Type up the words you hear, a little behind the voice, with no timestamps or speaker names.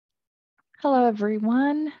Hello,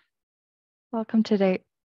 everyone. Welcome today.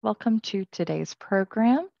 Welcome to today's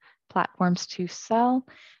program, Platforms to Sell.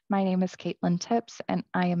 My name is Caitlin Tips, and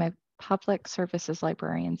I am a Public Services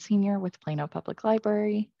Librarian Senior with Plano Public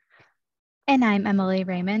Library. And I'm Emily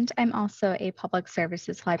Raymond. I'm also a Public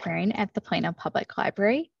Services Librarian at the Plano Public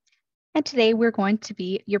Library. And today we're going to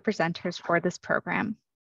be your presenters for this program.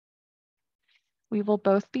 We will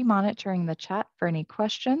both be monitoring the chat for any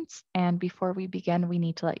questions. And before we begin, we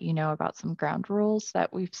need to let you know about some ground rules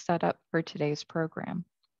that we've set up for today's program.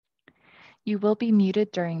 You will be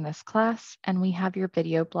muted during this class, and we have your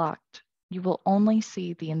video blocked. You will only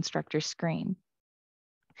see the instructor's screen.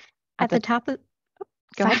 At the top of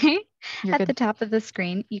the top of the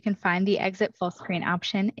screen, you can find the exit full screen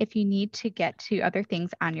option if you need to get to other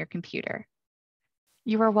things on your computer.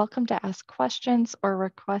 You are welcome to ask questions or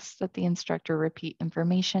request that the instructor repeat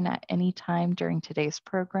information at any time during today's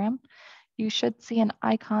program. You should see an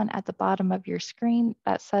icon at the bottom of your screen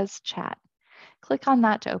that says chat. Click on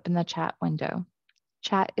that to open the chat window.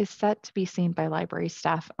 Chat is set to be seen by library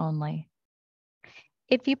staff only.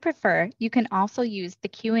 If you prefer, you can also use the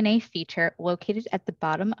Q&A feature located at the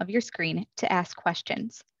bottom of your screen to ask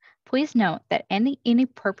questions. Please note that any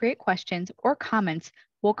inappropriate questions or comments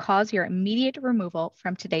will cause your immediate removal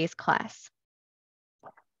from today's class.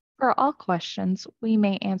 For all questions, we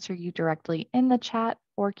may answer you directly in the chat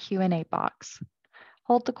or Q&A box.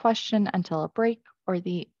 Hold the question until a break or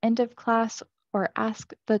the end of class, or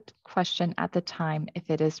ask the question at the time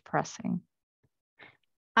if it is pressing.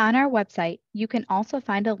 On our website, you can also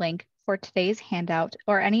find a link for today's handout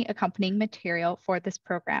or any accompanying material for this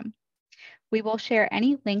program. We will share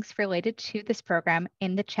any links related to this program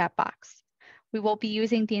in the chat box. We will be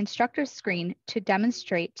using the instructor's screen to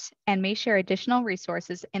demonstrate and may share additional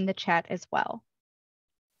resources in the chat as well.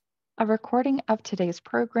 A recording of today's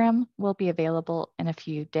program will be available in a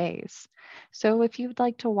few days. So if you'd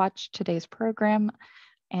like to watch today's program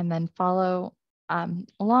and then follow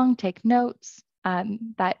along, take notes,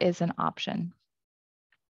 that is an option.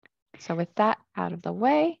 So with that out of the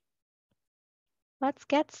way, let's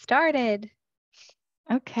get started.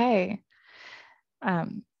 Okay.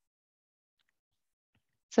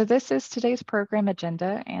 So this is today's program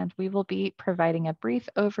agenda, and we will be providing a brief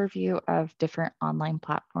overview of different online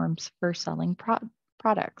platforms for selling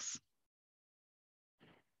products.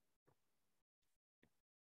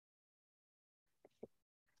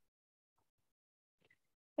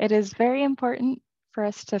 It is very important for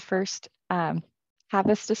us to first have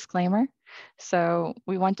this disclaimer. So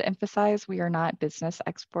we want to emphasize we are not business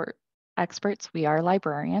experts, we are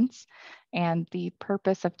librarians. And the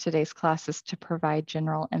purpose of today's class is to provide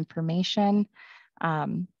general information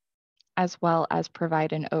as well as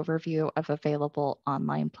provide an overview of available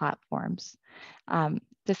online platforms.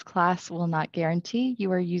 This class will not guarantee you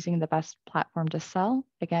are using the best platform to sell.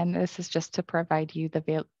 Again, this is just to provide you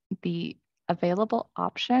the available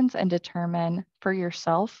options and determine for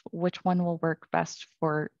yourself which one will work best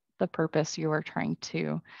for the purpose you are trying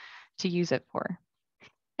to use it for.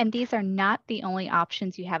 And these are not the only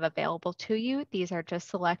options you have available to you. These are just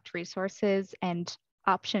select resources and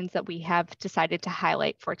options that we have decided to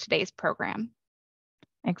highlight for today's program.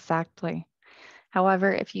 Exactly.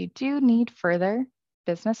 However, if you do need further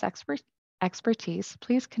business expertise,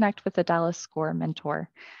 please connect with the Dallas Score Mentor.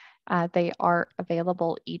 They are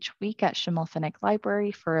available each week at Schimmelpfennig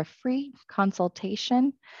Library for a free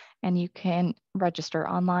consultation, and you can register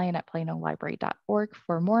online at planolibrary.org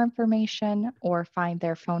for more information or find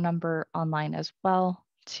their phone number online as well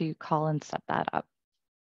to call and set that up.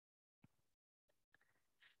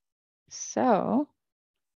 So,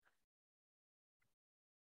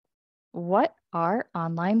 what are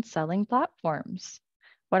online selling platforms?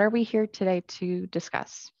 What are we here today to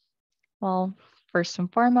discuss? Well, first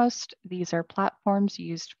and foremost, these are platforms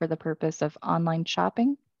used for the purpose of online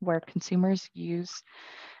shopping, where consumers use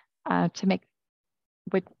to make,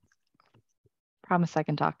 promise I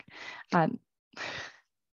can talk.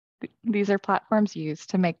 These are platforms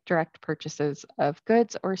used to make direct purchases of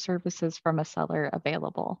goods or services from a seller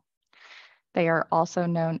available. They are also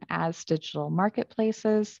known as digital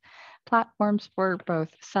marketplaces, platforms for both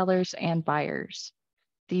sellers and buyers.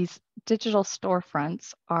 These digital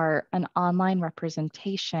storefronts are an online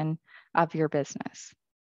representation of your business.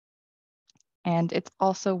 And it's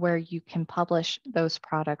also where you can publish those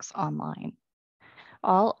products online.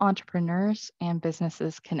 All entrepreneurs and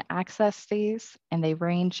businesses can access these, and they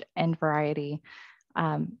range in variety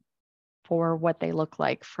for what they look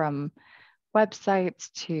like, from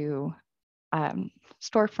websites to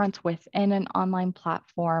storefronts within an online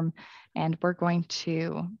platform. And we're going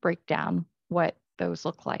to break down what those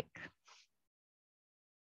look like.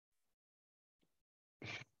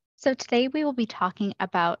 So today we will be talking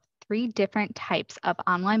about 3 different types of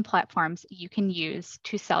online platforms you can use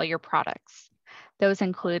to sell your products. Those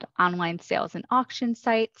include online sales and auction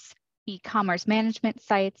sites, e-commerce management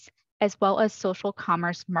sites, as well as social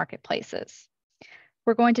commerce marketplaces.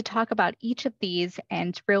 We're going to talk about each of these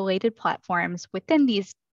and related platforms within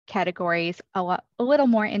these categories a little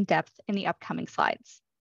more in depth in the upcoming slides.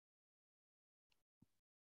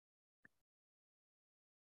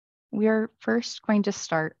 We're first going to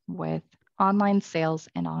start with online sales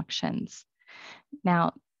and auctions.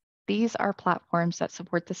 Now, these are platforms that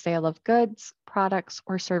support the sale of goods, products,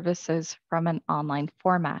 or services from an online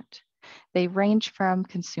format. They range from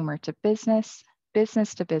consumer to business,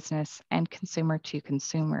 business to business, and consumer to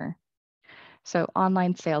consumer. So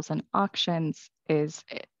online sales and auctions is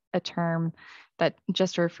a term that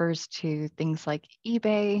just refers to things like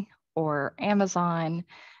eBay or Amazon.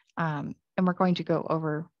 And we're going to go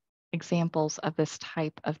over examples of this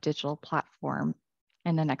type of digital platform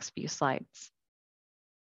in the next few slides.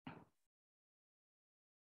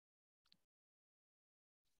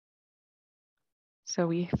 So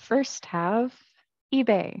we first have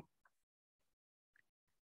eBay.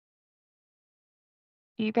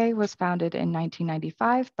 eBay was founded in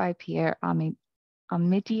 1995 by Pierre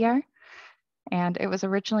Omidyar, and it was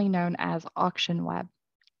originally known as Auction Web.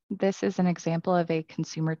 This is an example of a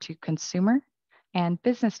consumer to consumer and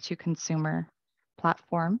business to consumer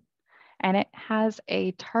platform, and it has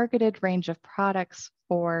a targeted range of products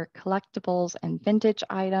for collectibles and vintage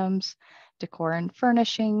items, decor and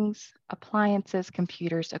furnishings, appliances,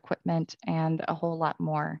 computers, equipment, and a whole lot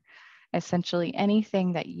more. Essentially,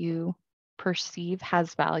 anything that you perceive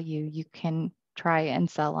has value, you can try and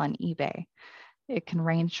sell on eBay. It can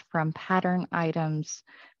range from pattern items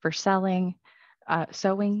for selling,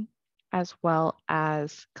 sewing, as well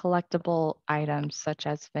as collectible items such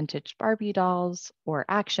as vintage Barbie dolls or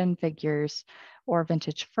action figures or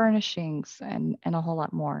vintage furnishings and a whole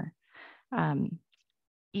lot more.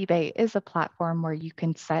 eBay is a platform where you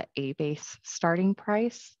can set a base starting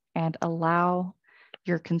price and allow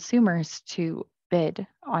your consumers to bid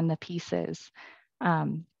on the pieces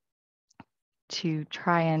to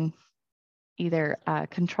try and either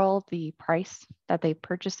control the price that they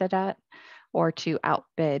purchased it at or to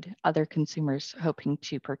outbid other consumers hoping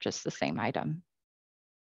to purchase the same item.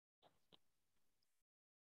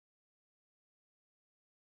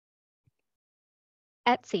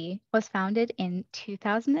 Etsy was founded in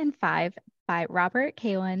 2005 by Robert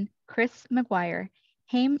Kalin, Chris McGuire,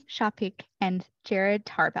 Haim Shapik, and Jared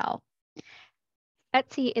Tarbell.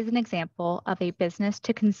 Etsy is an example of a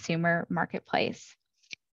business-to-consumer marketplace.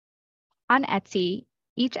 On Etsy,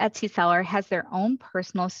 each Etsy seller has their own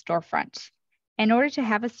personal storefront. In order to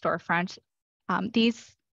have a storefront,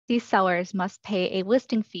 these sellers must pay a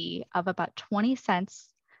listing fee of about 20 cents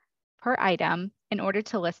per item in order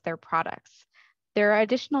to list their products. There are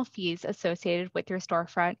additional fees associated with your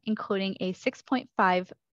storefront, including a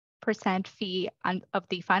 6.5% fee of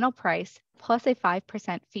the final price, plus a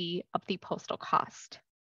 5% fee of the postal cost.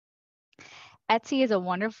 Etsy is a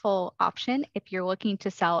wonderful option if you're looking to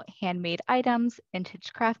sell handmade items,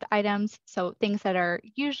 vintage craft items, so things that are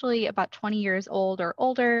usually about 20 years old or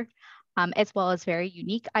older, as well as very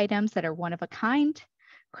unique items that are one of a kind,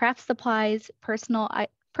 craft supplies,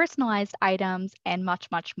 personalized items, and much,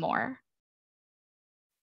 much more.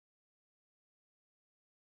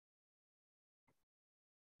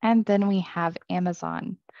 And then we have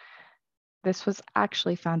Amazon. This was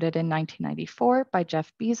actually founded in 1994 by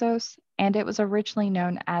Jeff Bezos, and it was originally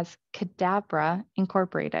known as Cadabra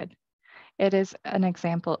Incorporated. It is an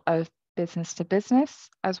example of business to business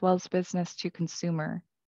as well as business to consumer.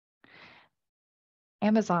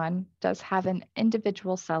 Amazon does have an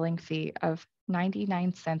individual selling fee of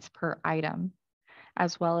 99 cents per item,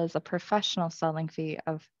 as well as a professional selling fee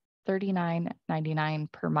of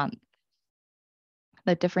 $39.99 per month.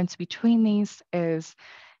 The difference between these is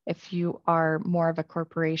if you are more of a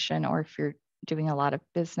corporation or if you're doing a lot of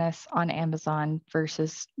business on Amazon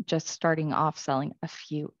versus just starting off selling a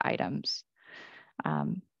few items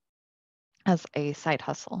as a side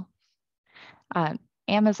hustle.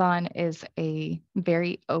 Amazon is a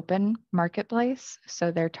very open marketplace, so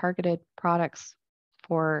their targeted products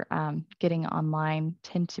for getting online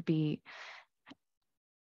tend to be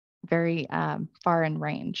very far in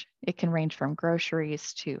range. It can range from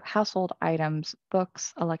groceries to household items,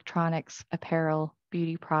 books, electronics, apparel,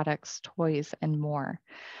 beauty products, toys, and more.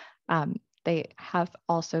 They have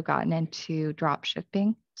also gotten into drop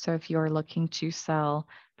shipping. So if you're looking to sell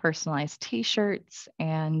personalized t-shirts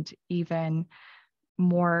and even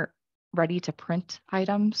more ready to print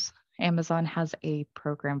items, Amazon has a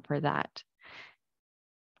program for that.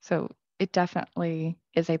 So it definitely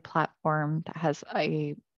is a platform that has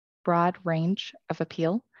a broad range of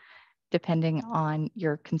appeal depending on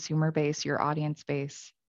your consumer base, your audience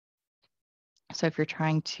base. So if you're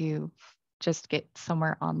trying to just get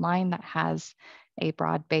somewhere online that has a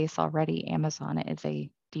broad base already, Amazon is a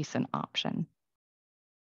decent option.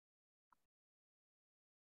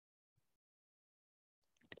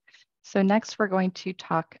 So next we're going to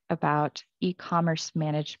talk about e-commerce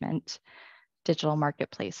management, digital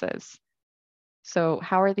marketplaces. So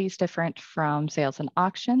how are these different from sales and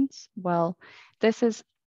auctions? Well, this is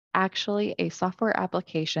actually a software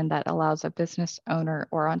application that allows a business owner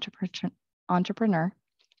or entrepreneur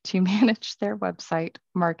to manage their website,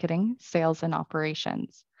 marketing, sales, and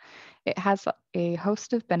operations. It has a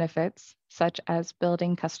host of benefits, such as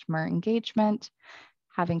building customer engagement,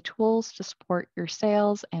 having tools to support your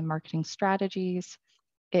sales and marketing strategies.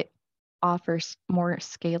 It offers more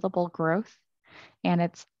scalable growth, and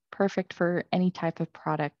it's perfect for any type of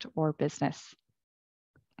product or business.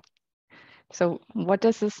 So what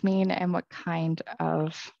does this mean and what kind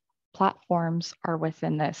of platforms are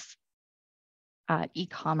within this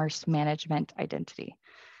e-commerce management identity,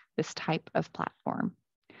 this type of platform?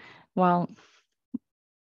 Well,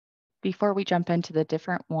 before we jump into the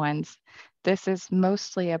different ones, this is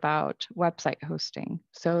mostly about website hosting.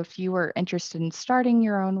 So if you are interested in starting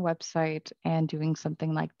your own website and doing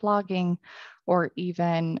something like blogging, or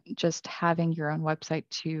even just having your own website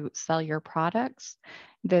to sell your products,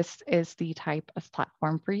 this is the type of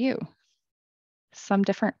platform for you. Some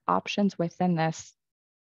different options within this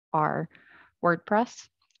are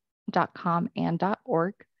WordPress.com and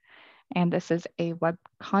 .org. And this is a web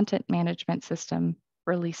content management system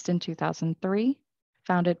released in 2003,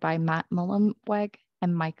 founded by Matt Mullenweg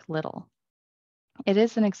and Mike Little. It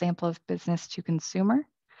is an example of business to consumer,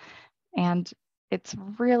 and it's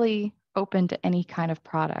really open to any kind of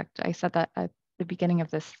product. I said that at the beginning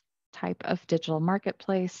of this type of digital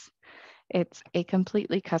marketplace. It's a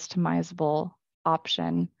completely customizable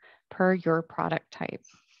option per your product type.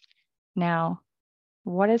 Now,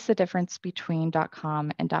 what is the difference between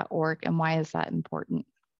 .com and .org, and why is that important?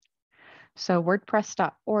 So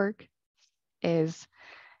WordPress.org is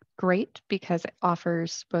great because it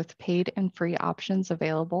offers both paid and free options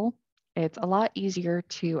available. It's a lot easier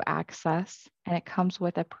to access, and it comes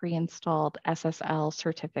with a pre-installed SSL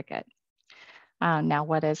certificate. Now,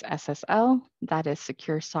 what is SSL? That is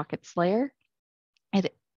Secure Sockets Layer.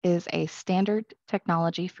 It is a standard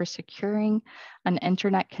technology for securing an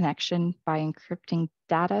internet connection by encrypting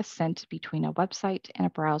data sent between a website and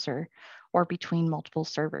a browser or between multiple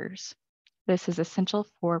servers. This is essential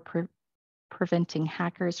for preventing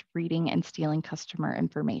hackers reading and stealing customer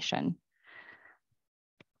information.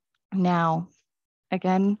 Now,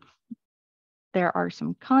 again, there are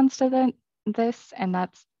some cons to this, and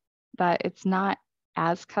that's that it's not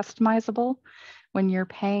as customizable. When you're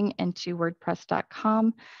paying into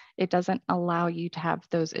WordPress.com, it doesn't allow you to have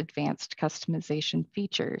those advanced customization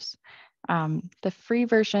features. The free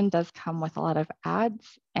version does come with a lot of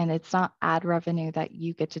ads, and it's not ad revenue that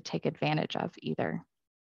you get to take advantage of either.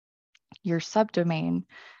 Your subdomain,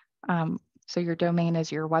 so your domain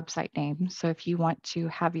is your website name. So if you want to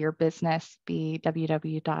have your business be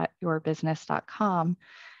www.yourbusiness.com,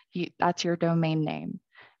 that's your domain name,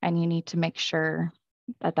 and you need to make sure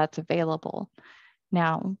that that's available.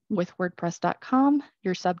 Now, with WordPress.com,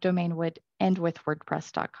 your subdomain would end with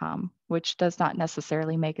WordPress.com, which does not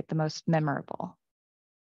necessarily make it the most memorable.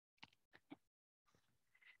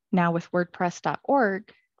 Now, with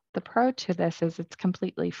WordPress.org, the pro to this is it's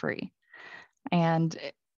completely free, and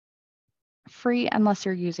free unless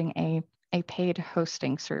you're using a paid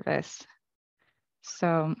hosting service.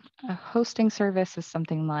 So a hosting service is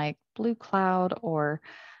something like Blue Cloud or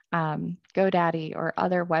GoDaddy or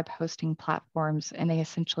other web hosting platforms, and they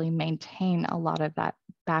essentially maintain a lot of that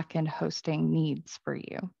backend hosting needs for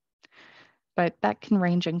you. But that can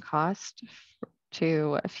range in cost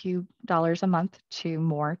to a few dollars a month to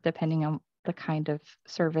more, depending on the kind of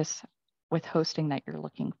service with hosting that you're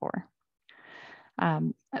looking for.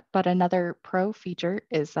 But another pro feature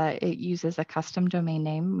is that it uses a custom domain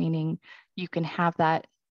name, meaning you can have that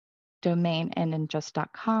domain end in just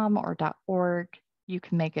 .com or .org. You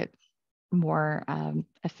can make it more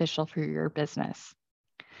official for your business.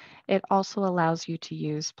 It also allows you to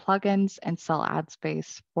use plugins and sell ad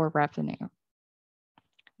space for revenue.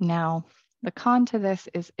 Now, the con to this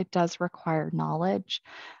is it does require knowledge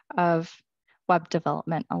of web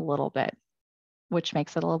development a little bit, which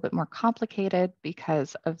makes it a little bit more complicated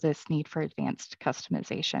because of this need for advanced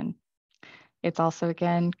customization. It's also,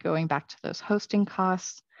 again, going back to those hosting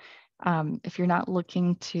costs. If you're not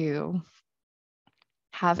looking to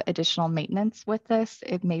have additional maintenance with this,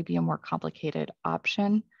 it may be a more complicated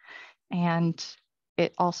option. And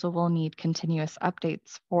it also will need continuous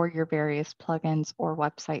updates for your various plugins or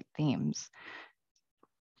website themes.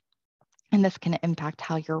 And this can impact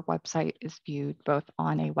how your website is viewed both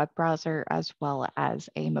on a web browser as well as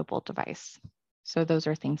a mobile device. So those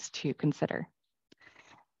are things to consider.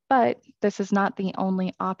 But this is not the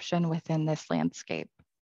only option within this landscape.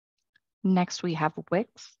 Next, we have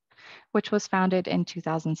Wix, which was founded in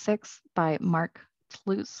 2006 by Mark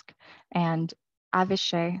Tlusk and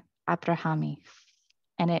Avishai Abrahami.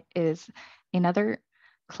 And it is another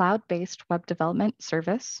cloud-based web development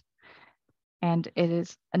service. And it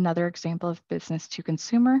is another example of business to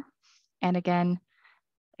consumer. And again,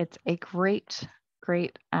 it's a great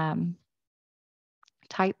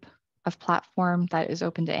type of platform that is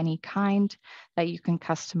open to any kind that you can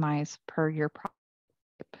customize per your product.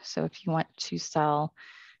 So if you want to sell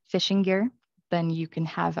fishing gear, then you can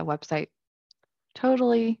have a website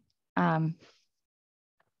totally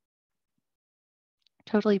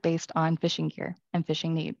based on fishing gear and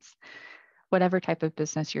fishing needs, whatever type of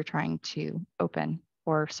business you're trying to open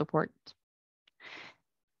or support.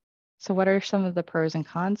 So what are some of the pros and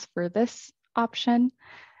cons for this option?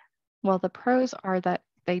 Well, the pros are that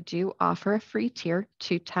they do offer a free tier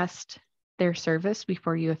to test their service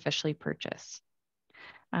before you officially purchase.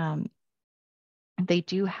 They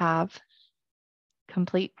do have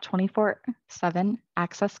complete 24/7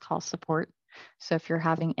 access call support. So if you're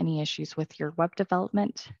having any issues with your web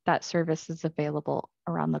development, that service is available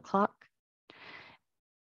around the clock.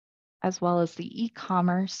 As well as the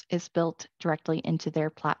e-commerce is built directly into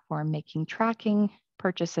their platform, making tracking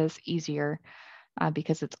purchases easier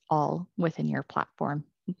because it's all within your platform.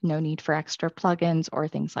 No need for extra plugins or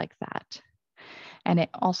things like that. And it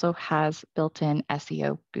also has built-in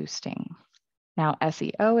SEO boosting. Now,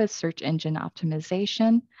 SEO is search engine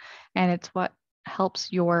optimization, and it's what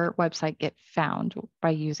helps your website get found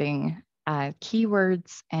by using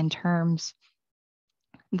keywords and terms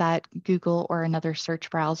that Google or another search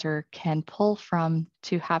browser can pull from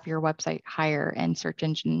to have your website higher in search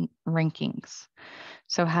engine rankings.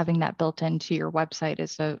 So having that built into your website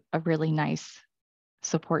is a really nice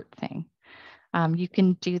support thing. You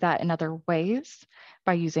can do that in other ways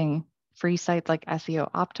by using free sites like SEO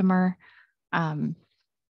Optimer.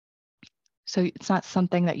 So it's not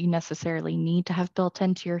something that you necessarily need to have built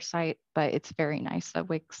into your site, but it's very nice that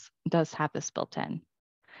Wix does have this built in.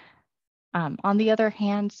 On the other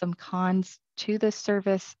hand, some cons to this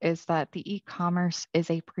service is that the e-commerce is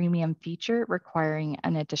a premium feature requiring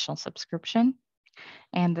an additional subscription.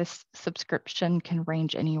 And this subscription can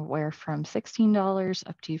range anywhere from $16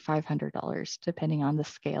 up to $500, depending on the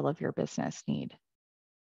scale of your business need.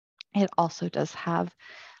 It also does have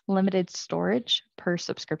limited storage per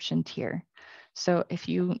subscription tier. So if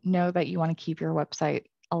you know that you want to keep your website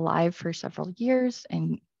alive for several years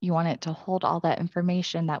and you want it to hold all that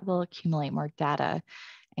information, that will accumulate more data.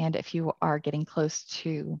 And if you are getting close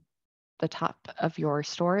to the top of your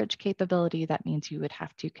storage capability, that means you would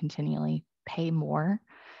have to continually pay more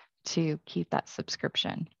to keep that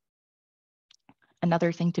subscription.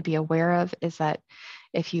 Another thing to be aware of is that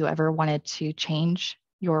if you ever wanted to change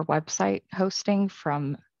your website hosting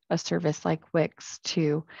from a service like Wix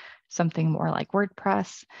to something more like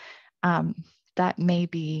WordPress, that may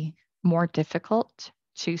be more difficult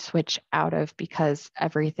to switch out of because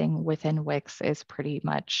everything within Wix is pretty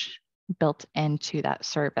much built into that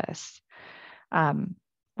service.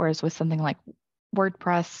 Whereas with something like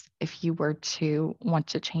WordPress, if you were to want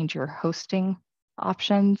to change your hosting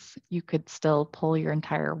options, you could still pull your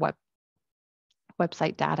entire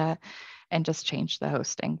website data and just change the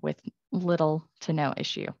hosting with little to no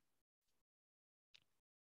issue.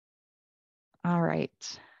 All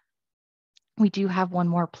right. We do have one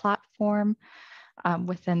more platform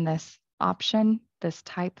within this option, this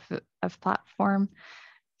type of platform.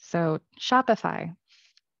 So Shopify.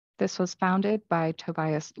 This was founded by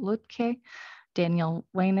Tobias Lutke, Daniel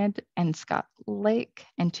Wayned, and Scott Lake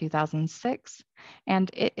in 2006, and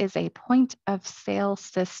it is a point of sale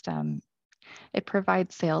system. It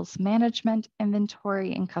provides sales management,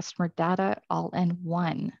 inventory, and customer data all in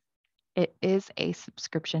one. It is a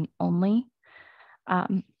subscription only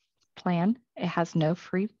plan. It has no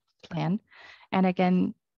free plan. And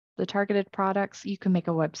again, the targeted products, you can make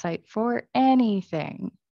a website for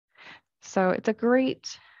anything. So it's a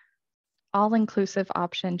great all-inclusive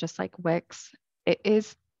option, just like Wix. It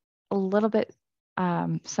is a little bit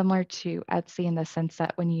similar to Etsy in the sense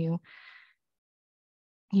that when you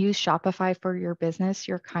use Shopify for your business,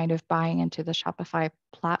 you're kind of buying into the Shopify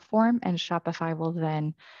platform, and Shopify will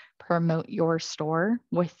then promote your store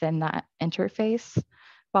within that interface.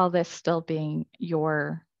 while this still being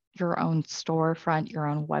your own storefront, your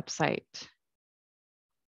own website.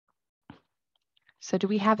 So do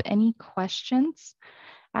we have any questions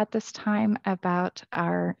at this time about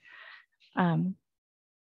our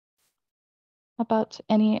about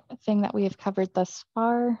anything that we have covered thus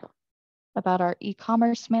far about our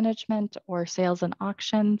e-commerce management or sales and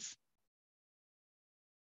auctions?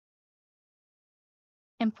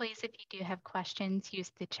 And please, if you do have questions,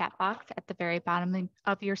 use the chat box at the very bottom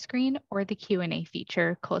of your screen or the Q&A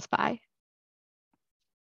feature close by.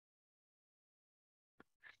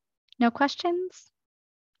 No questions?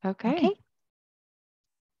 Okay.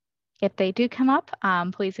 If they do come up,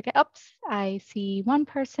 please, oops, I see one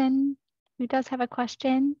person who does have a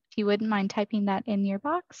question. If you wouldn't mind typing that in your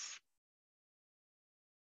box.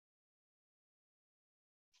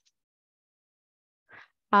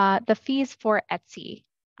 The fees for Etsy.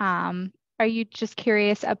 Are you just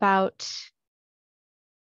curious about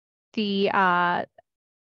the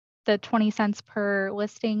 20 cents per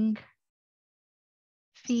listing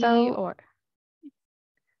fee or?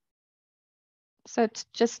 So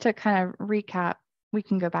just to kind of recap, we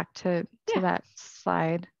can go back to that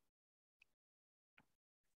slide.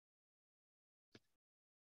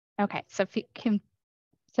 Okay, so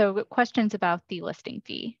questions about the listing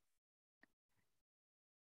fee,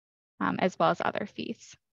 as well as other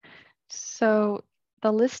fees. So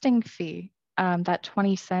the listing fee, that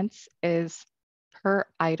 20 cents is per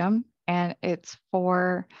item, and it's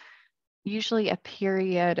for usually a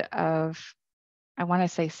period of, I want to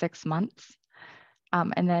say 6 months.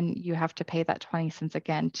 And then you have to pay that 20 cents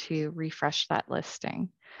again to refresh that listing.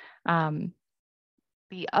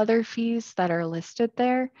 The other fees that are listed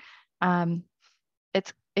there,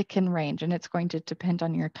 it can range, and it's going to depend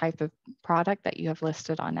on your type of product that you have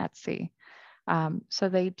listed on Etsy. So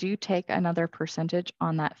they do take another percentage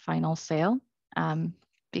on that final sale,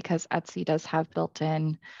 because Etsy does have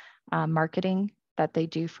built-in marketing that they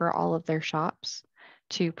do for all of their shops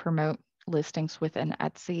to promote listings within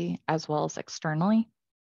Etsy as well as externally.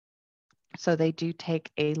 So they do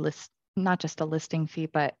take a list, not just a listing fee,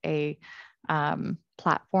 but a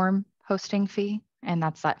platform hosting fee, and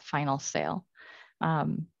that's that final sale.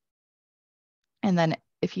 And then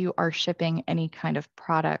if you are shipping any kind of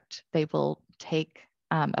product, they will take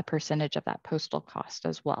a percentage of that postal cost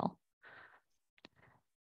as well.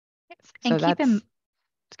 And so that's,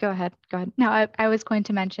 go ahead. No, I was going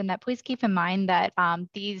to mention that please keep in mind that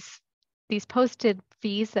these posted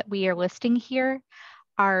fees that we are listing here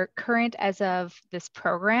are current as of this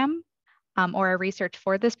program, or a research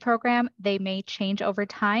for this program. They may change over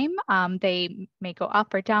time. They may go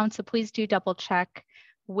up or down. So please do double check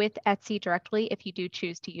with Etsy directly if you do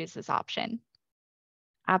choose to use this option.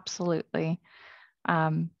 Absolutely.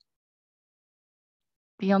 The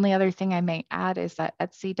only other thing I may add is that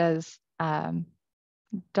Etsy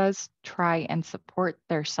does try and support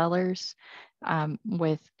their sellers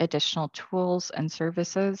with additional tools and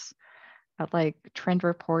services, like trend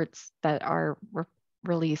reports that are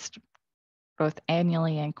released both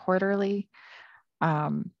annually and quarterly.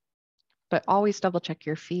 But always double check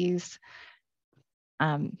your fees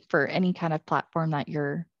for any kind of platform that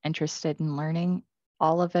you're interested in learning.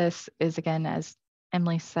 All of this is, again, as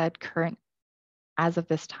Emily said, current as of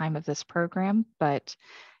this time of this program, but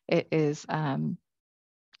it is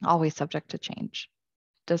always subject to change.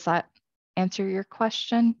 Does that answer your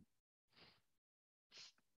question?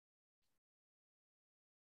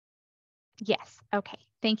 Yes, okay.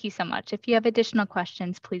 Thank you so much. If you have additional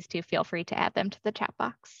questions, please do feel free to add them to the chat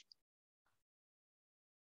box.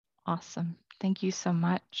 Awesome. Thank you so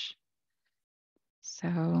much.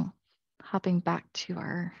 So hopping back to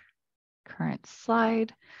our current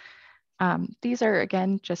slide. These are,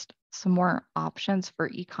 again, just some more options for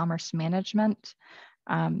e-commerce management.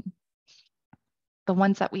 The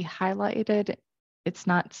ones that we highlighted, it's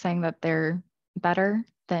not saying that they're better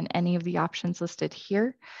than any of the options listed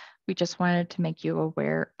here. We just wanted to make you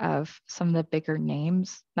aware of some of the bigger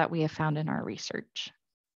names that we have found in our research.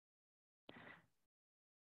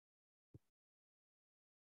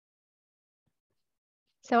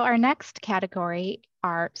 So our next category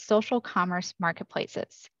are social commerce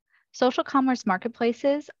marketplaces. Social commerce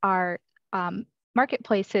marketplaces are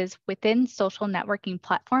marketplaces within social networking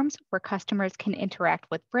platforms where customers can interact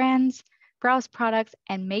with brands, browse products,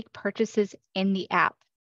 and make purchases in the app.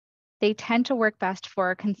 They tend to work best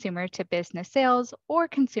for consumer to business sales or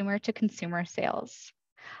consumer to consumer sales.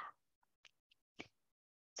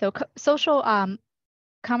 So social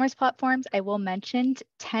commerce platforms, I will mention,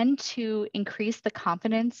 tend to increase the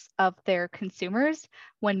confidence of their consumers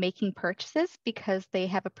when making purchases because they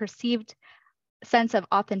have a perceived sense of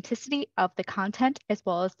authenticity of the content as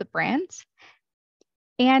well as the brands.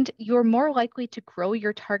 And you're more likely to grow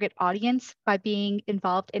your target audience by being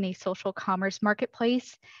involved in a social commerce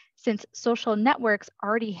marketplace, since social networks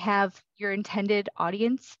already have your intended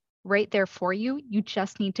audience right there for you. You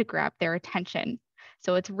just need to grab their attention.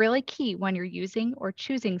 So it's really key when you're using or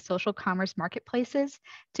choosing social commerce marketplaces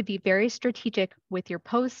to be very strategic with your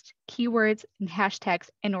posts, keywords, and hashtags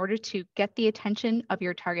in order to get the attention of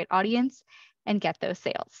your target audience and get those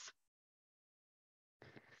sales.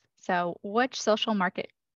 So which social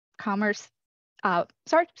market commerce,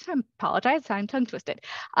 sorry, I apologize, I'm tongue twisted.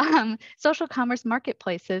 Social commerce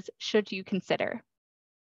marketplaces should you consider?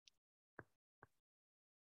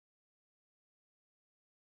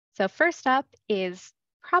 So first up is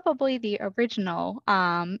probably the original,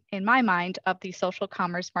 in my mind, of the social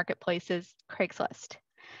commerce marketplaces, Craigslist.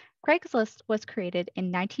 Craigslist was created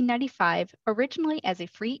in 1995, originally as a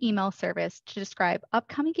free email service to describe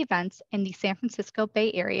upcoming events in the San Francisco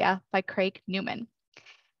Bay Area by Craig Newman.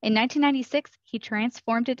 In 1996, he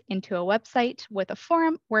transformed it into a website with a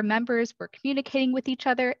forum where members were communicating with each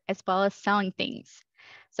other as well as selling things.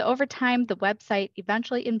 So over time, the website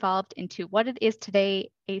eventually evolved into what it is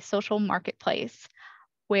today, a social marketplace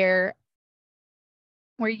where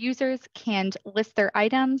users can list their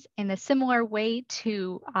items in a similar way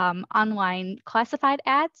to online classified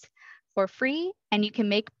ads for free, and you can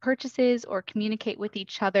make purchases or communicate with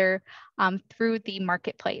each other through the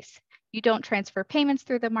marketplace. You don't transfer payments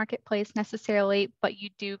through the marketplace necessarily, but you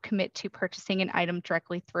do commit to purchasing an item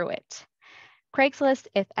directly through it. Craigslist,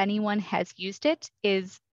 if anyone has used it,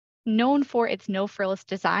 is known for its no frills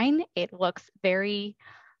design. It looks very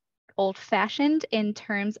old-fashioned in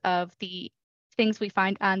terms of the things we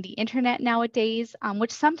find on the internet nowadays,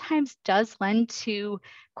 which sometimes does lend to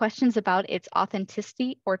questions about its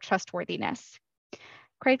authenticity or trustworthiness.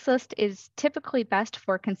 Craigslist is typically best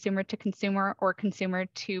for consumer to consumer or consumer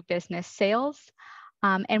to business sales,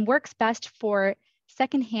 and works best for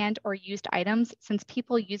secondhand or used items, since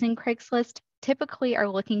people using Craigslist typically are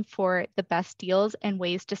looking for the best deals and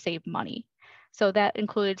ways to save money. So that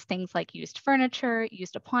includes things like used furniture,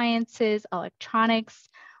 used appliances, electronics,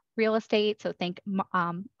 real estate. So think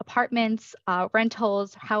apartments,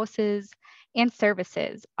 rentals, houses, and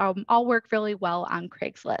services all work really well on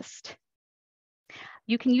Craigslist.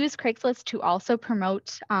 You can use Craigslist to also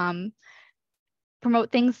promote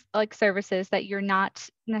things like services that you're not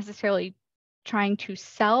necessarily trying to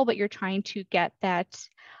sell, but you're trying to get that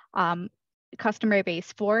customer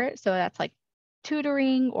base for. So that's like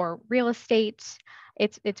tutoring or real estate.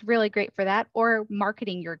 It's really great for that, or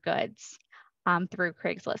marketing your goods through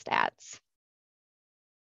Craigslist ads.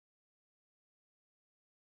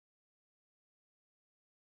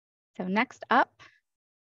 So next up,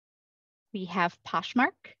 we have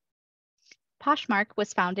Poshmark. Poshmark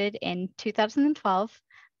was founded in 2012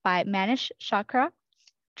 by Manish Chakra,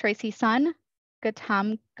 Tracy Sun,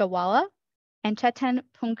 Gautam Gawala, and Chetan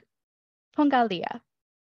Pungalia.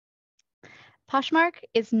 Poshmark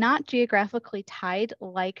is not geographically tied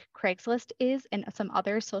like Craigslist is and some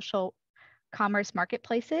other social commerce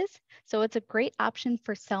marketplaces, so it's a great option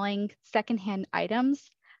for selling secondhand items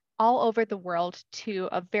all over the world to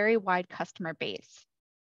a very wide customer base.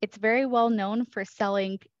 It's very well known for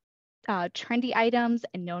selling trendy items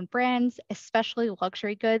and known brands, especially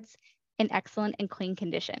luxury goods, in excellent and clean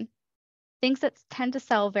condition. Things that tend to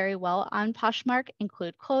sell very well on Poshmark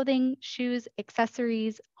include clothing, shoes,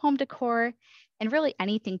 accessories, home decor, and really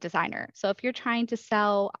anything designer. So if you're trying to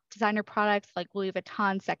sell designer products like Louis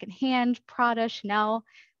Vuitton secondhand, Prada, Chanel,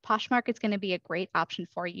 Poshmark is going to be a great option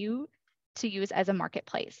for you to use as a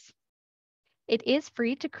marketplace. It is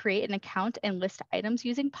free to create an account and list items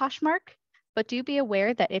using Poshmark, but do be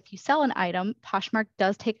aware that if you sell an item, Poshmark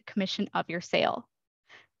does take a commission of your sale.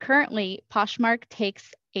 Currently, Poshmark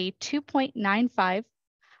takes a 2.95,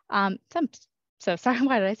 so sorry,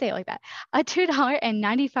 why did I say it like that? A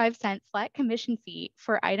 $2.95 flat commission fee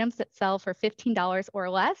for items that sell for $15 or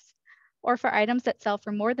less, or for items that sell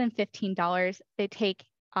for more than $15, they take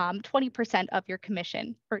 20% of your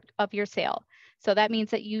commission or of your sale. So that means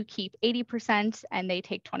that you keep 80% and they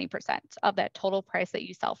take 20% of that total price that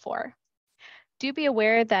you sell for. Do be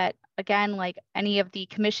aware that, again, like any of the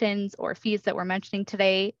commissions or fees that we're mentioning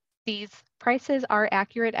today, these prices are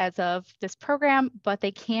accurate as of this program, but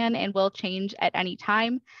they can and will change at any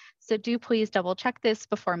time. So do please double check this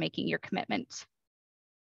before making your commitment.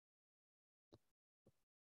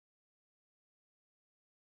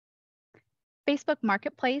 Facebook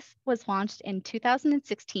Marketplace was launched in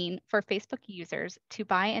 2016 for Facebook users to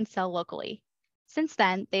buy and sell locally. Since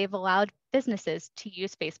then, they've allowed businesses to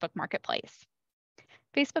use Facebook Marketplace.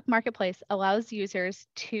 Facebook Marketplace allows users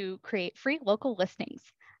to create free local listings.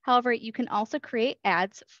 However, you can also create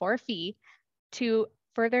ads for a fee to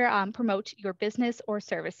further promote your business or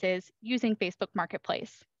services using Facebook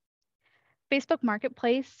Marketplace. Facebook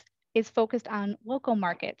Marketplace is focused on local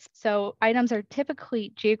markets, so items are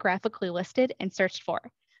typically geographically listed and searched for.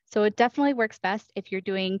 So it definitely works best if you're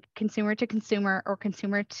doing consumer to consumer or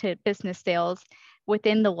consumer to business sales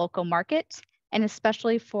within the local market, and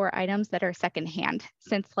especially for items that are secondhand,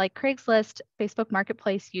 since like Craigslist, Facebook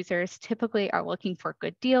Marketplace users typically are looking for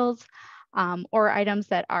good deals or items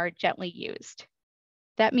that are gently used.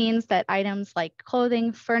 That means that items like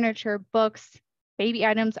clothing, furniture, books, baby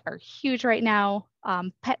items are huge right now,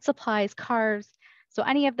 pet supplies, cars. So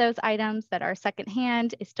any of those items that are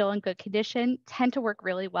secondhand is still in good condition tend to work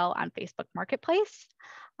really well on Facebook Marketplace.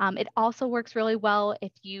 It also works really well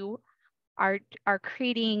if you are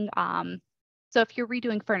creating, so if you're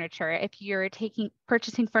redoing furniture, if you're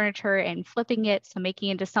purchasing furniture and flipping it, so making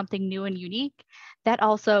it into something new and unique, that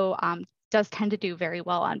also does tend to do very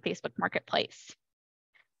well on Facebook Marketplace.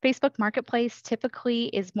 Facebook Marketplace typically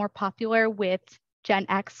is more popular with Gen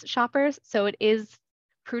X shoppers, so it is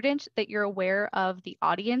prudent that you're aware of the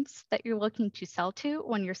audience that you're looking to sell to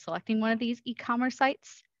when you're selecting one of these e-commerce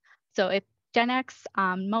sites. So if Gen X,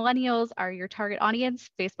 millennials are your target audience,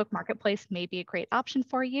 Facebook Marketplace may be a great option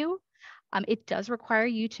for you. It does require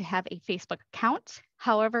you to have a Facebook account.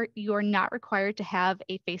 However, you are not required to have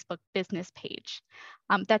a Facebook business page.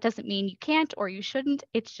 That doesn't mean you can't or you shouldn't,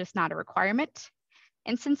 it's just not a requirement.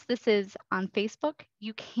 And since this is on Facebook,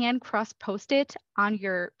 you can cross-post it on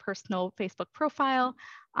your personal Facebook profile,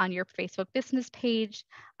 on your Facebook business page,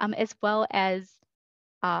 as well as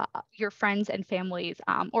your friends and families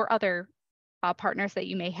or other partners that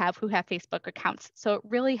you may have who have Facebook accounts. So it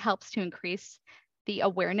really helps to increase the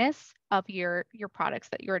awareness of your products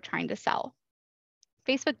that you're trying to sell.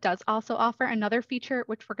 Facebook does also offer another feature,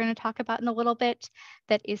 which we're going to talk about in a little bit,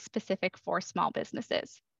 that is specific for small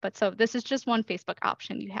businesses. But so this is just one Facebook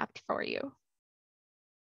option you have for you.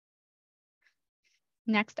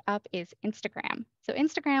 Next up is Instagram. So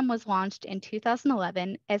Instagram was launched in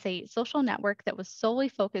 2011 as a social network that was solely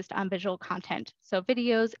focused on visual content. So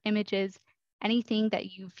videos, images, anything that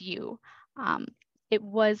you view. It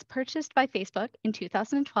was purchased by Facebook in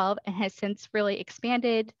 2012 and has since really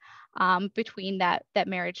expanded between that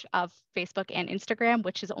marriage of Facebook and Instagram,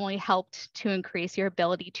 which has only helped to increase your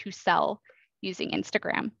ability to sell using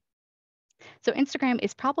Instagram. So Instagram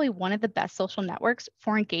is probably one of the best social networks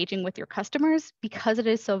for engaging with your customers because it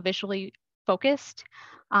is so visually focused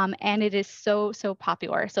and it is so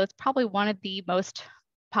popular. So it's probably one of the most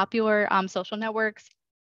popular social networks,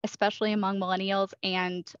 especially among millennials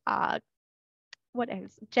and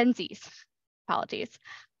Gen Zs. Apologies.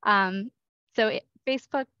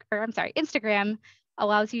 Instagram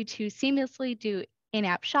allows you to seamlessly do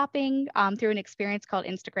in-app shopping through an experience called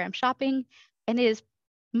Instagram Shopping, and it is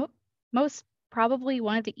most probably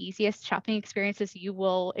one of the easiest shopping experiences you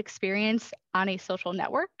will experience on a social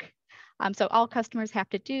network. So all customers have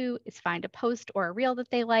to do is find a post or a reel that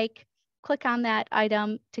they like, click on that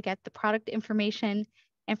item to get the product information,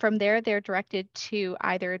 and from there, they're directed to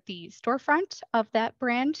either the storefront of that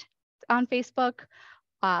brand on Facebook,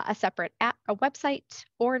 a separate app, a website,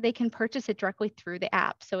 or they can purchase it directly through the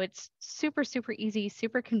app. So it's super easy,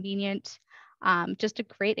 super convenient, just a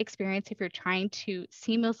great experience if you're trying to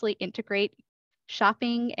seamlessly integrate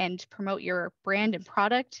shopping and promote your brand and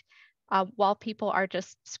product while people are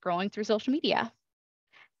just scrolling through social media.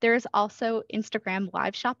 There's also Instagram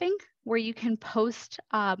live shopping where you can post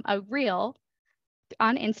a reel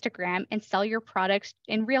on Instagram and sell your product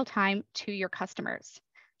in real time to your customers.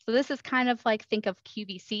 So this is kind of like, think of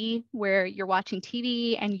QVC where you're watching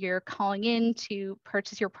TV and you're calling in to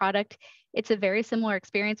purchase your product. It's a very similar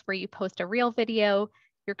experience where you post a reel video,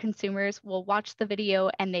 your consumers will watch the video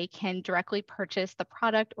and they can directly purchase the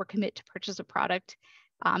product or commit to purchase a product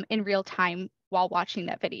in real time while watching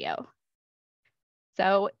that video.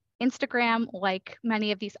 So Instagram, like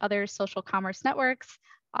many of these other social commerce networks,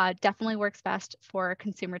 definitely works best for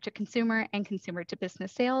consumer to consumer and consumer to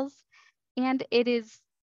business sales. And it is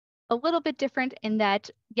a little bit different in that,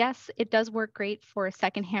 yes, it does work great for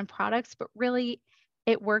secondhand products, but really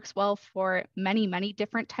it works well for many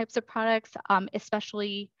different types of products,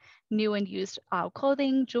 especially new and used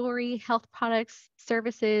clothing, jewelry, health products,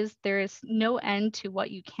 services. There is no end to what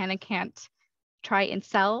you can and can't try and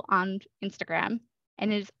sell on Instagram.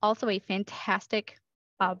 And it is also a fantastic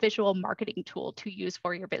visual marketing tool to use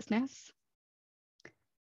for your business.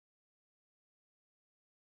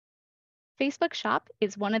 Facebook Shop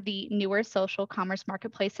is one of the newer social commerce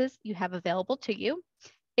marketplaces you have available to you.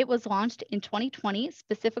 It was launched in 2020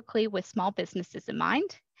 specifically with small businesses in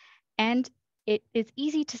mind, and it is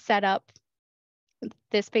easy to set up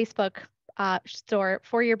this Facebook store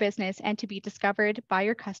for your business and to be discovered by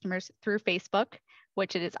your customers through Facebook,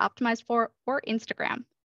 which it is optimized for, or Instagram.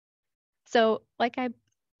 So,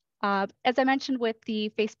 as I mentioned with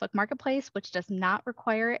the Facebook Marketplace, which does not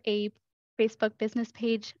require a Facebook business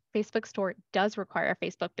page, Facebook Store does require a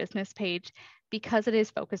Facebook business page because it is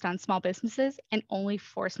focused on small businesses and only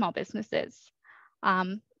for small businesses.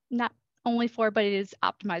 Not only for, but it is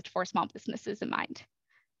optimized for small businesses in mind.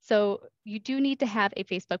 So you do need to have a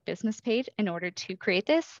Facebook business page in order to create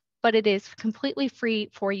this, but it is completely free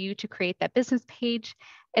for you to create that business page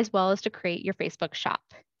as well as to create your Facebook shop.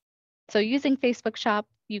 So using Facebook shop,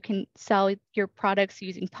 you can sell your products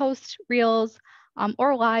using posts, reels,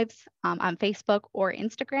 or lives on Facebook or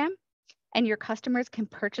Instagram. And your customers can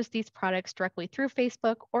purchase these products directly through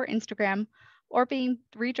Facebook or Instagram or being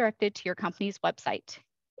redirected to your company's website.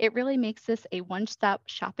 It really makes this a one-stop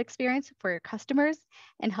shop experience for your customers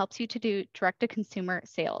and helps you to do direct-to-consumer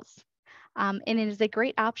sales. And it is a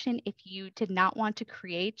great option if you did not want to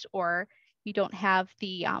create or you don't have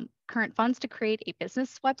the current funds to create a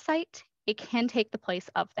business website. It can take the place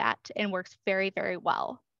of that and works very, very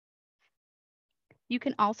well. You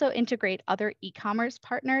can also integrate other e-commerce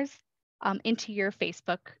partners into your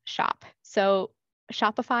Facebook shop. So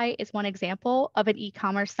Shopify is one example of an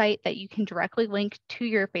e-commerce site that you can directly link to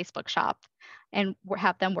your Facebook shop and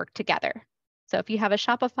have them work together. So if you have a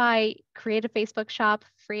Shopify, create a Facebook shop,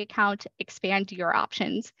 free account, expand your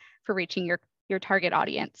options for reaching your target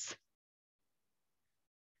audience.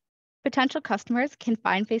 Potential customers can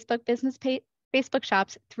find Facebook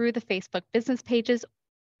shops through the Facebook business pages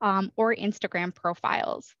or Instagram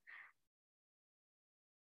profiles.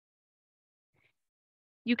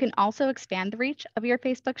 You can also expand the reach of your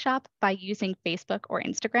Facebook shop by using Facebook or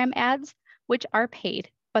Instagram ads, which are paid,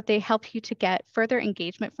 but they help you to get further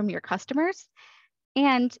engagement from your customers.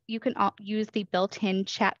 And you can use the built-in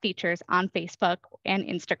chat features on Facebook and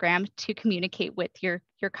Instagram to communicate with your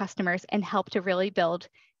customers and help to really build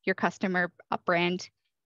your customer brand.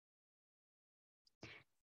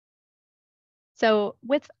 So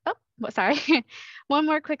sorry, one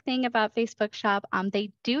more quick thing about Facebook Shop.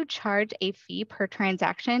 They do charge a fee per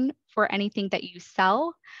transaction for anything that you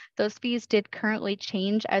sell. Those fees did currently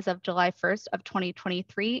change as of July 1st of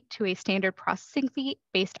 2023 to a standard processing fee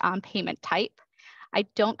based on payment type. I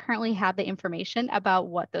don't currently have the information about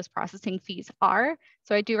what those processing fees are.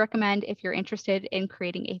 So I do recommend if you're interested in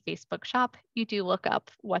creating a Facebook shop, you do look up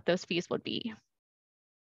what those fees would be.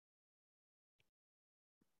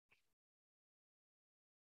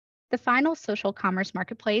 The final social commerce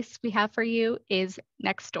marketplace we have for you is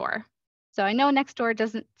Nextdoor. So I know Nextdoor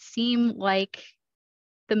doesn't seem like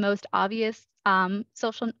the most obvious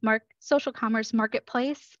social commerce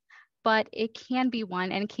marketplace, but it can be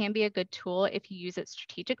one and can be a good tool if you use it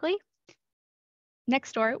strategically.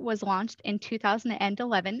 Nextdoor was launched in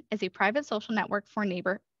 2011 as a private social network for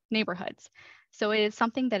neighborhoods. So it is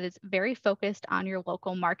something that is very focused on your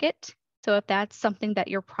local market. So if that's something that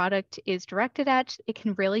your product is directed at, it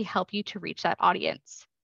can really help you to reach that audience.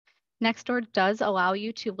 Nextdoor does allow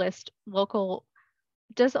you to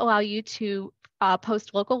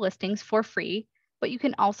post local listings for free, but you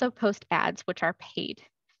can also post ads, which are paid.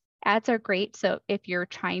 Ads are great. So if you're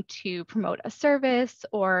trying to promote a service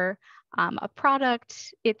or a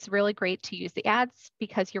product, it's really great to use the ads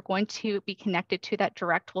because you're going to be connected to that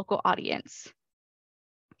direct local audience.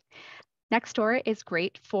 Nextdoor is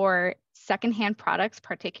great for secondhand products,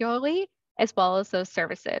 particularly, as well as those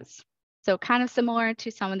services. So kind of similar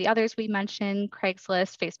to some of the others we mentioned,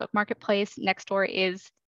 Craigslist, Facebook Marketplace, Nextdoor is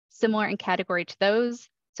similar in category to those.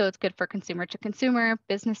 So it's good for consumer to consumer,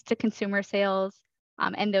 business to consumer sales,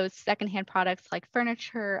 and those secondhand products like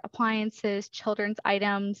furniture, appliances, children's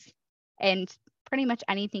items, and pretty much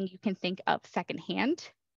anything you can think of secondhand.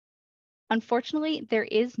 Unfortunately, there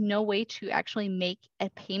is no way to actually make a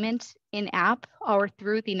payment in app or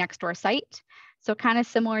through the Nextdoor site. So kind of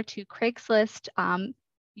similar to Craigslist,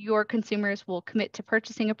 your consumers will commit to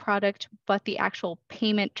purchasing a product, but the actual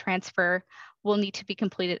payment transfer will need to be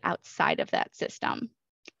completed outside of that system.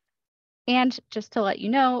 And just to let you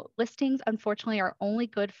know, listings unfortunately are only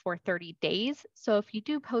good for 30 days. So if you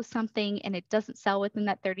do post something and it doesn't sell within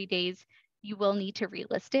that 30 days, you will need to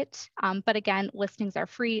relist it. But again, listings are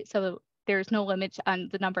free, so there's no limit on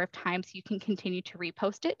the number of times you can continue to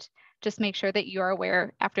repost it. Just make sure that you're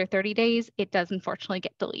aware after 30 days, it does unfortunately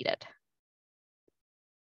get deleted.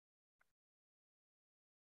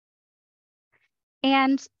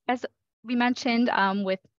 And as we mentioned,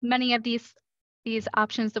 with many of these these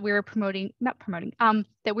options that we were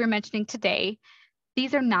that we're mentioning today,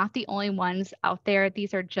 these are not the only ones out there.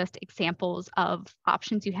 These are just examples of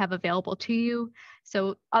options you have available to you.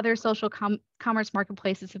 So other social commerce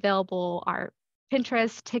marketplaces available are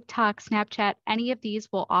Pinterest, TikTok, Snapchat. Any of these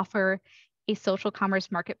will offer a social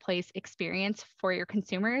commerce marketplace experience for your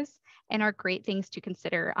consumers and are great things to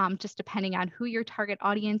consider, just depending on who your target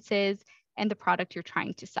audience is and the product you're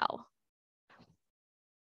trying to sell.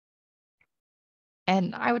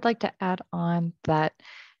 And I would like to add on that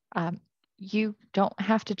you don't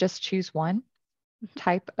have to just choose one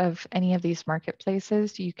type of any of these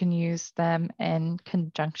marketplaces. You can use them in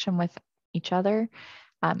conjunction with each other.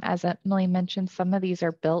 As Emily mentioned, some of these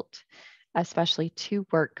are built especially to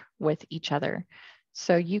work with each other.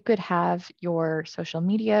 So you could have your social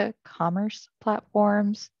media commerce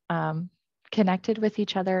platforms connected with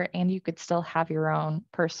each other, and you could still have your own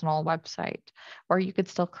personal website, or you could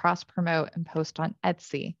still cross promote and post on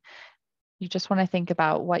Etsy. You just want to think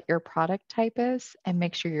about what your product type is and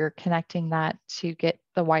make sure you're connecting that to get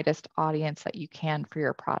the widest audience that you can for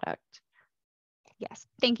your product. Yes,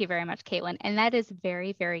 thank you very much, Caitlin. And that is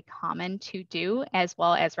very, very common to do, as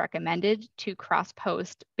well as recommended to cross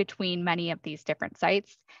post between many of these different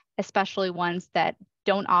sites, especially ones that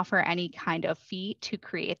don't offer any kind of fee to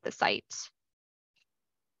create the site.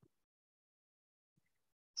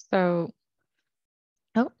 So,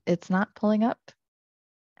 oh, it's not pulling up.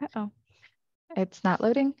 Uh-oh. It's not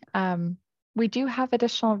loading. We do have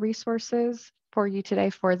additional resources for you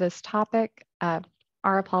today for this topic.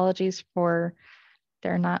 Our apologies for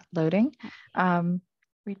they're not loading.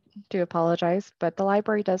 We do apologize, but the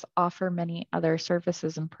library does offer many other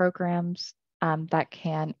services and programs that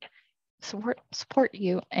can support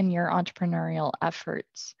you in your entrepreneurial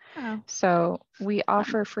efforts. Oh. So we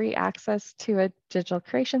offer free access to a digital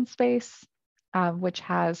creation space, which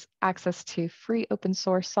has access to free open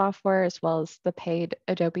source software as well as the paid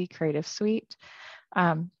Adobe Creative Suite.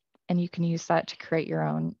 And you can use that to create your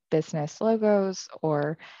own business logos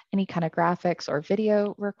or any kind of graphics or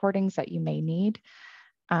video recordings that you may need.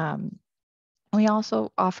 We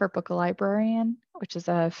also offer Book a Librarian, which is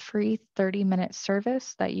a free 30-minute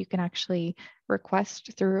service that you can actually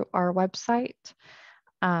request through our website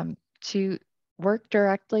to work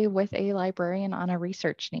directly with a librarian on a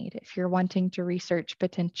research need. If you're wanting to research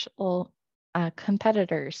potential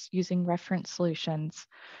competitors using reference solutions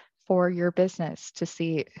for your business to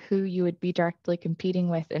see who you would be directly competing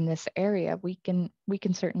with in this area, we can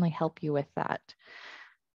certainly help you with that.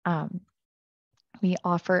 We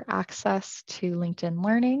offer access to LinkedIn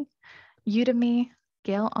Learning, Udemy,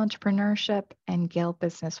 Gale Entrepreneurship, and Gale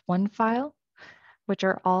Business One File, which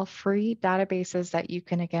are all free databases that you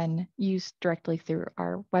can, again, use directly through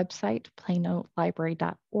our website,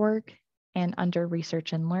 planolibrary.org, and under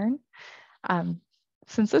Research and Learn.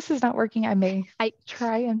 Since this is not working, I may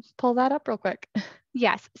try and pull that up real quick.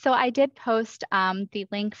 Yes, so I did post the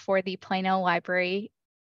link for the Plano Library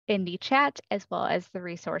in the chat, as well as the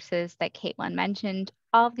resources that Caitlin mentioned.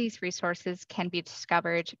 All of these resources can be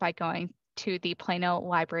discovered by going to the Plano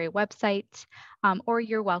Library website, or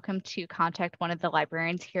you're welcome to contact one of the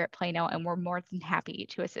librarians here at Plano, and we're more than happy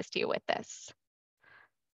to assist you with this.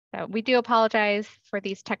 So we do apologize for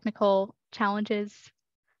these technical challenges,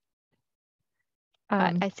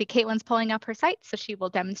 but I see Caitlin's pulling up her site, so she will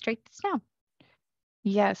demonstrate this now.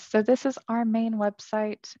 Yes, so this is our main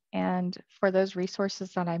website, and for those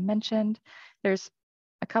resources that I mentioned, there's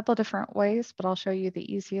a couple different ways, but I'll show you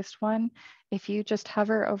the easiest one. If you just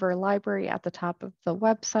hover over library at the top of the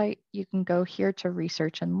website, you can go here to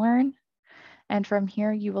Research and Learn. And from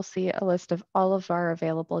here, you will see a list of all of our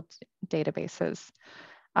available databases.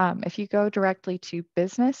 If you go directly to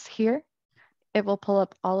Business here, it will pull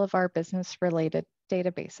up all of our business related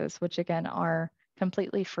databases, which again are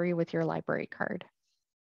completely free with your library card.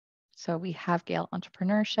 So we have Gale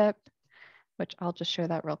Entrepreneurship, which I'll just show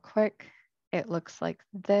that real quick. It looks like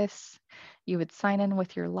this. You would sign in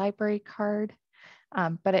with your library card,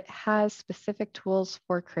 but it has specific tools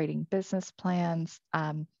for creating business plans,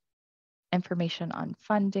 information on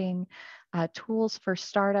funding, tools for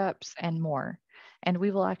startups, and more. And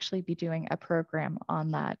we will actually be doing a program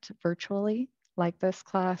on that virtually, like this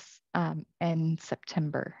class, in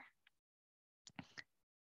September.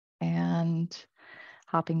 And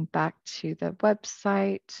hopping back to the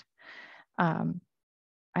website,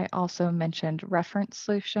 I also mentioned reference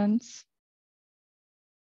solutions,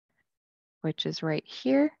 which is right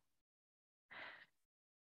here.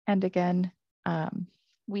 And again,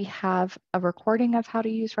 we have a recording of how to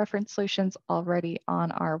use reference solutions already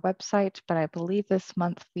on our website, but I believe this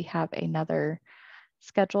month we have another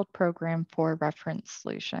scheduled program for reference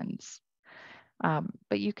solutions.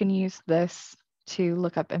 But you can use this to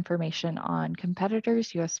look up information on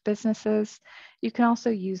competitors, US businesses. You can also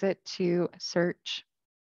use it to search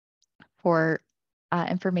for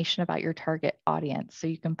information about your target audience. So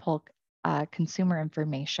you can pull consumer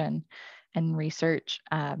information and research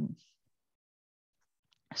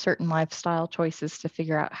certain lifestyle choices to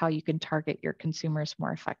figure out how you can target your consumers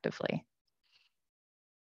more effectively.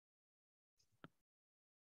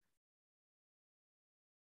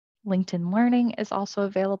 LinkedIn Learning is also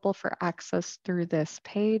available for access through this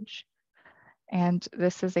page. And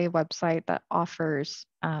this is a website that offers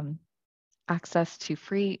access to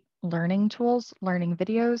free learning tools, learning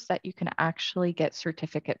videos that you can actually get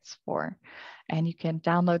certificates for. And you can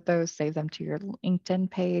download those, save them to your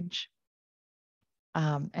LinkedIn page.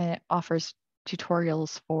 And it offers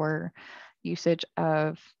tutorials for usage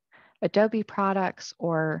of Adobe products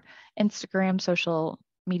or Instagram social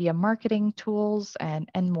media marketing tools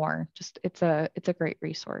and more. Just it's a great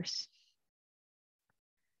resource.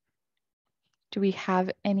 Do we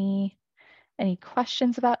have any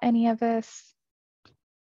questions about any of this?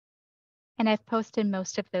 And I've posted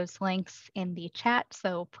most of those links in the chat,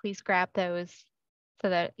 so please grab those so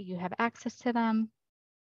that you have access to them.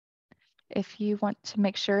 If you want to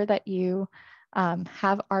make sure that you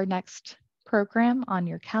have our next program on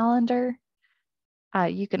your calendar,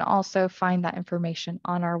 you can also find that information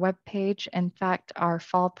on our webpage. In fact, our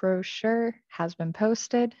fall brochure has been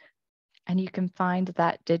posted, and you can find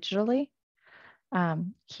that digitally.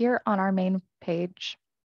 Here on our main page,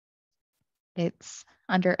 it's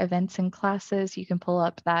under events and classes. You can pull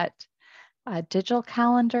up that digital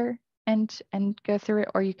calendar and go through it,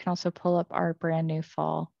 or you can also pull up our brand new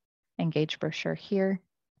fall Engage brochure here.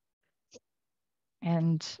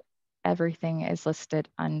 And everything is listed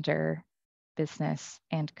under business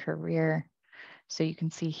and career. So you can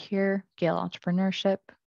see here, Gale Entrepreneurship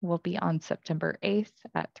will be on September 8th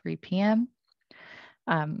at 3 p.m.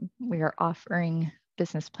 We are offering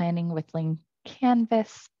business planning with Lean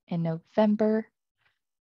Canvas in November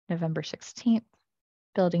 16th,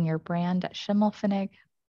 building your brand at Schimmelpfennig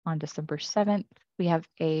on December 7th. We have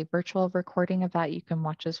a virtual recording of that you can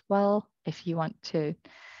watch as well if you want to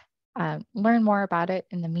learn more about it.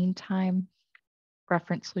 In the meantime,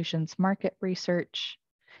 reference solutions market research,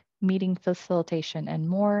 meeting facilitation, and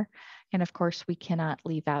more. And of course, we cannot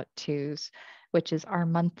leave out TWOS, which is our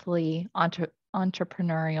monthly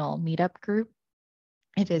entrepreneurial meetup group.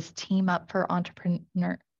 It is Team Up for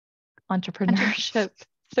Entrepreneurship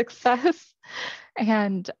Success.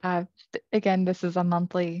 And again, this is a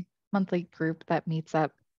monthly group that meets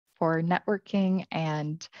up for networking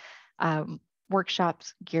and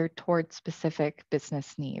workshops geared towards specific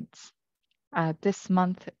business needs. This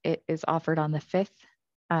month, it is offered on the 5th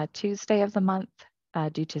Tuesday of the month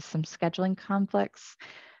due to some scheduling conflicts,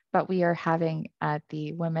 but we are having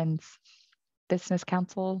the Women's Business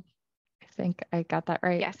Council, I think I got that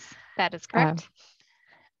right. Yes, that is correct.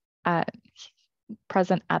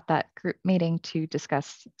 Present at that group meeting to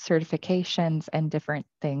discuss certifications and different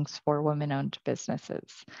things for women-owned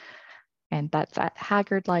businesses. And that's at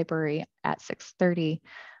Haggard Library at 6:30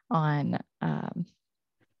 on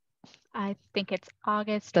I think it's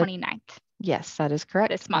August 29th. Yes, that is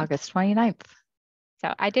correct. This month. August 29th.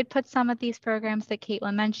 So I did put some of these programs that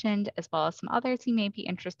Caitlin mentioned, as well as some others you may be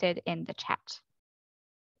interested in the chat.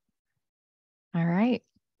 All right.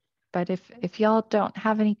 But if y'all don't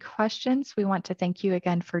have any questions, we want to thank you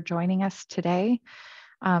again for joining us today.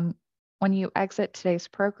 When you exit today's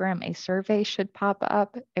program, a survey should pop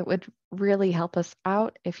up. It would really help us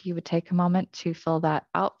out if you would take a moment to fill that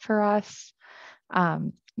out for us.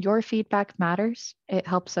 Your feedback matters. It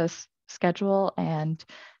helps us schedule and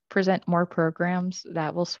present more programs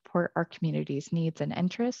that will support our community's needs and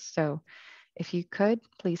interests. So if you could,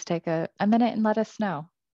 please take a minute and let us know.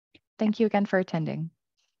 Thank you again for attending.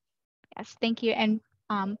 Yes, thank you. And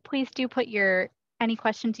please do put any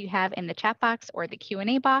questions you have in the chat box or the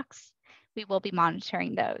Q&A box. We will be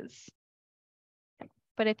monitoring those.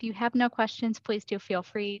 But if you have no questions, please do feel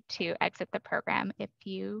free to exit the program if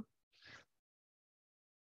you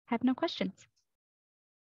have no questions.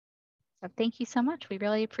 So thank you so much. We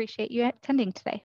really appreciate you attending today.